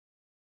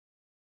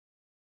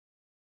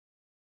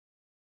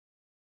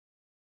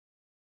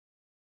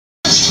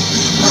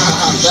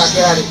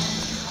got it.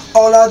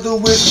 All I do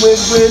is win,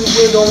 win,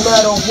 win, no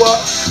matter what.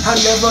 I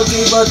never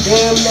gave a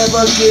damn,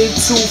 never gave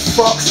two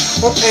fucks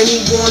on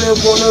anyone that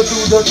wanna do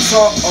the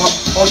talk.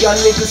 All y'all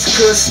niggas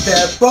could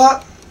step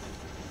up,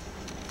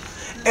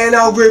 and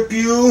I'll rip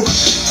you,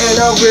 and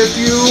I'll rip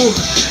you,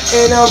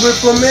 and I'll rip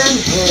them in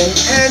him,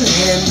 and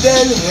him,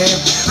 then him.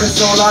 Cause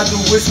all I do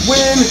is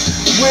win,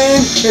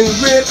 win, and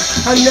rip.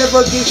 I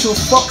never get two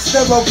fucks,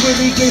 never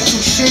really get two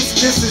shits.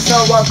 This is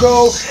how I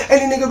go.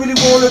 Any nigga really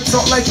wanna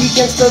talk like he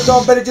gangsta,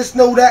 dog, better just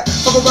know that.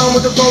 Fuck around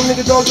with the wrong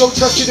nigga, dog, don't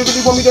trust you to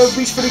really want me to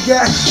reach for the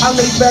gat. I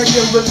lay back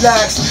and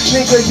relax,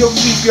 nigga, you'll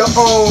keep your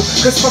own.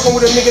 Cause fucking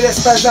with a nigga that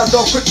spaz out,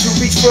 dog, quick to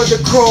reach for the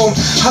chrome.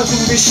 I do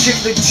this shit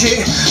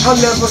legit, I'll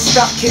never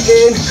stop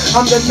kidding.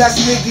 I'm the last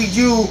nigga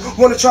you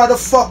wanna try to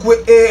fuck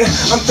with it.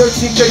 I'm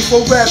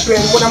 1334 rapping,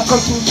 when I'm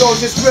come through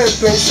doors just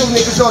ripping. Show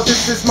niggas all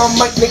this is my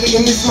mic, nigga,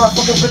 and this my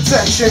fucking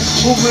protection.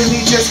 Who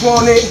really just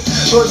want it,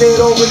 but they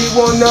don't really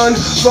want none.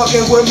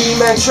 Fucking with me,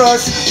 man,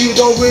 trust, you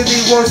don't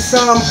really want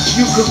some.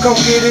 You could come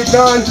get it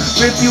done,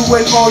 rip you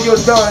and all your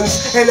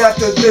duns. And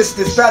after this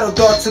battle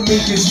dog to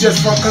me is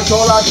just fun. Cause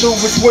all I do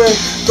is win,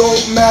 don't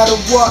matter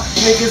what.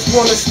 Niggas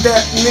wanna step,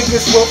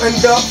 niggas will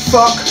end up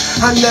fuck.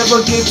 I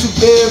never get too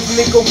damn,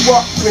 nigga,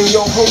 what? Bring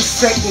your whole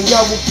set and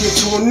y'all will get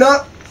to a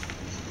nut.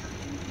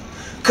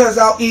 Cause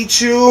I'll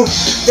eat you,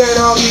 then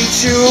I'll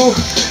eat you,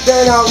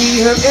 then I'll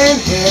eat him, and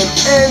him,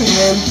 and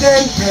him,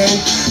 then him.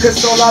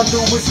 Cause all I do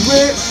is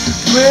rip,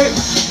 rip,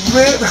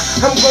 rip.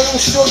 I'm gonna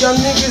show y'all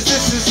niggas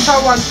this is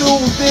how I do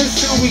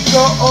this. Here we go,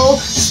 oh,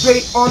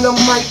 straight on the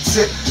mic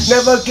tip.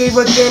 Never gave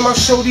a damn, I'll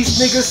show these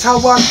niggas how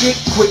I get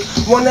quick.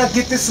 When I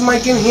get this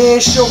mic in here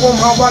and show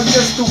them how I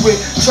just do it.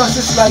 Trust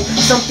it's like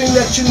something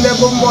that you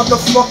never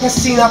motherfucking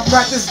seen. I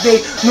practice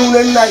day, noon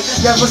and night,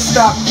 never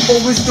stop,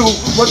 always do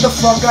what the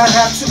fuck I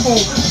have to do.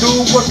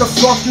 Do what the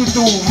fuck you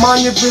do,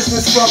 mind your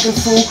business, fucking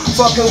fool.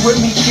 Fucking with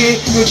me,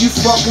 kid, and you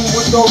fucking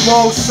with the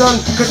wrong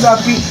son. Cause I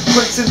be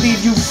quick to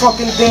leave you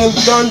fucking damn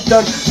done.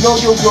 Know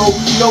your role,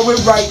 know it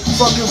right.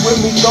 Fucking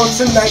with me, though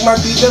tonight might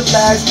be the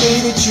last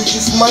day that you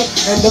just might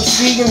end up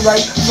seeing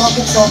right.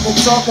 Fucking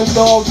talking,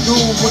 dog, do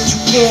what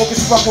you can.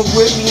 Cause fucking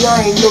with me,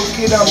 I ain't no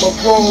kid, I'm a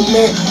grown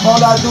man.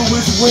 All I do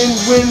is win,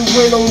 win,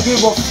 win, don't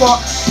give a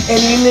fuck.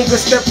 Any nigga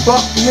step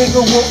up,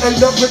 nigga will end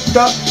up ripped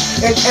up.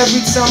 And every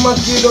time I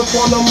get up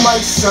on the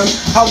mic, son,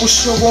 I will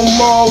show them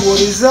all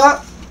what is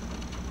up.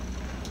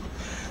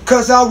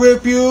 Cause I'll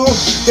rip you,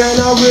 then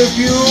I'll rip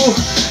you,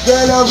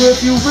 then I'll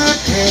rip you, rip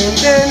him,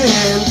 then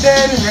him,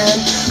 then him.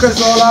 Cause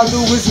all I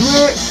do is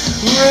rip,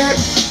 rip,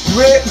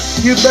 rip.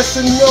 You best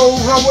to know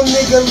how a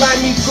nigga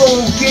like me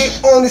gon' get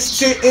on his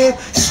chitin'.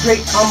 Straight,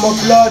 I'm a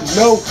blood,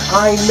 no,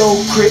 I ain't no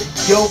crip,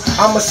 yo.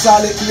 I'm a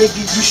solid nigga,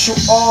 you should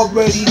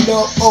already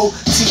know. Oh,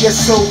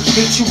 TSO,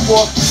 hit you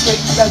off straight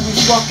like we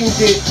fucking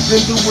did.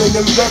 Been doing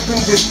and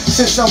reppin' this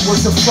since I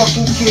was a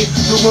fucking kid.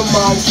 Doing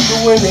mine,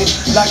 doing it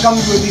like I'm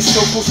really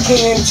so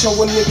can. Show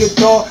a nigga,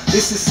 dog,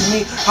 this is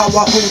me, how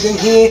I hold in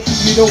here.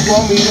 You don't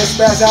want me to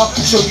spaz out,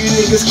 show you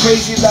niggas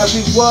crazy like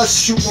we was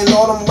shooting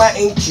all them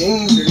Latin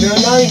kings in the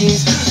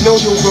 90s. Know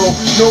your role,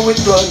 know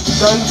it done,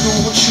 do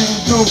what you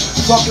do.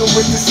 Fucking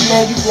with this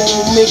man, you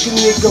gon' make a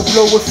nigga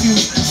blow a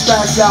fuse.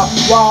 Spaz out,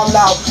 wild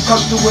out, come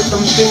through with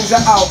them things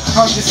are out.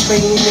 I'm just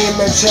laying in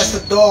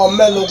Manchester, dog,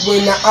 mellow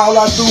win. Now all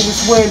I do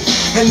is win,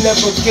 and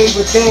never gave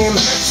a damn.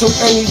 So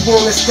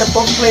anyone that step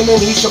up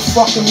claiming he's a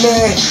fucking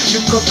man,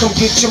 you could come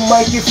get your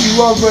mic if you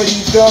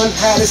already done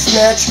had a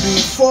snatch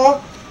before.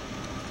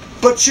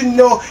 But you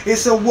know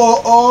it's a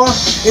war,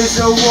 it's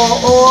a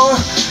war,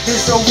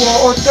 it's a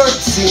war.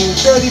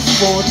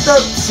 1334,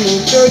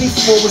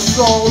 1334,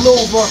 it's all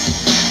over,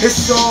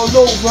 it's all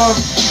over,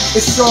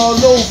 it's all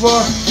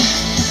over.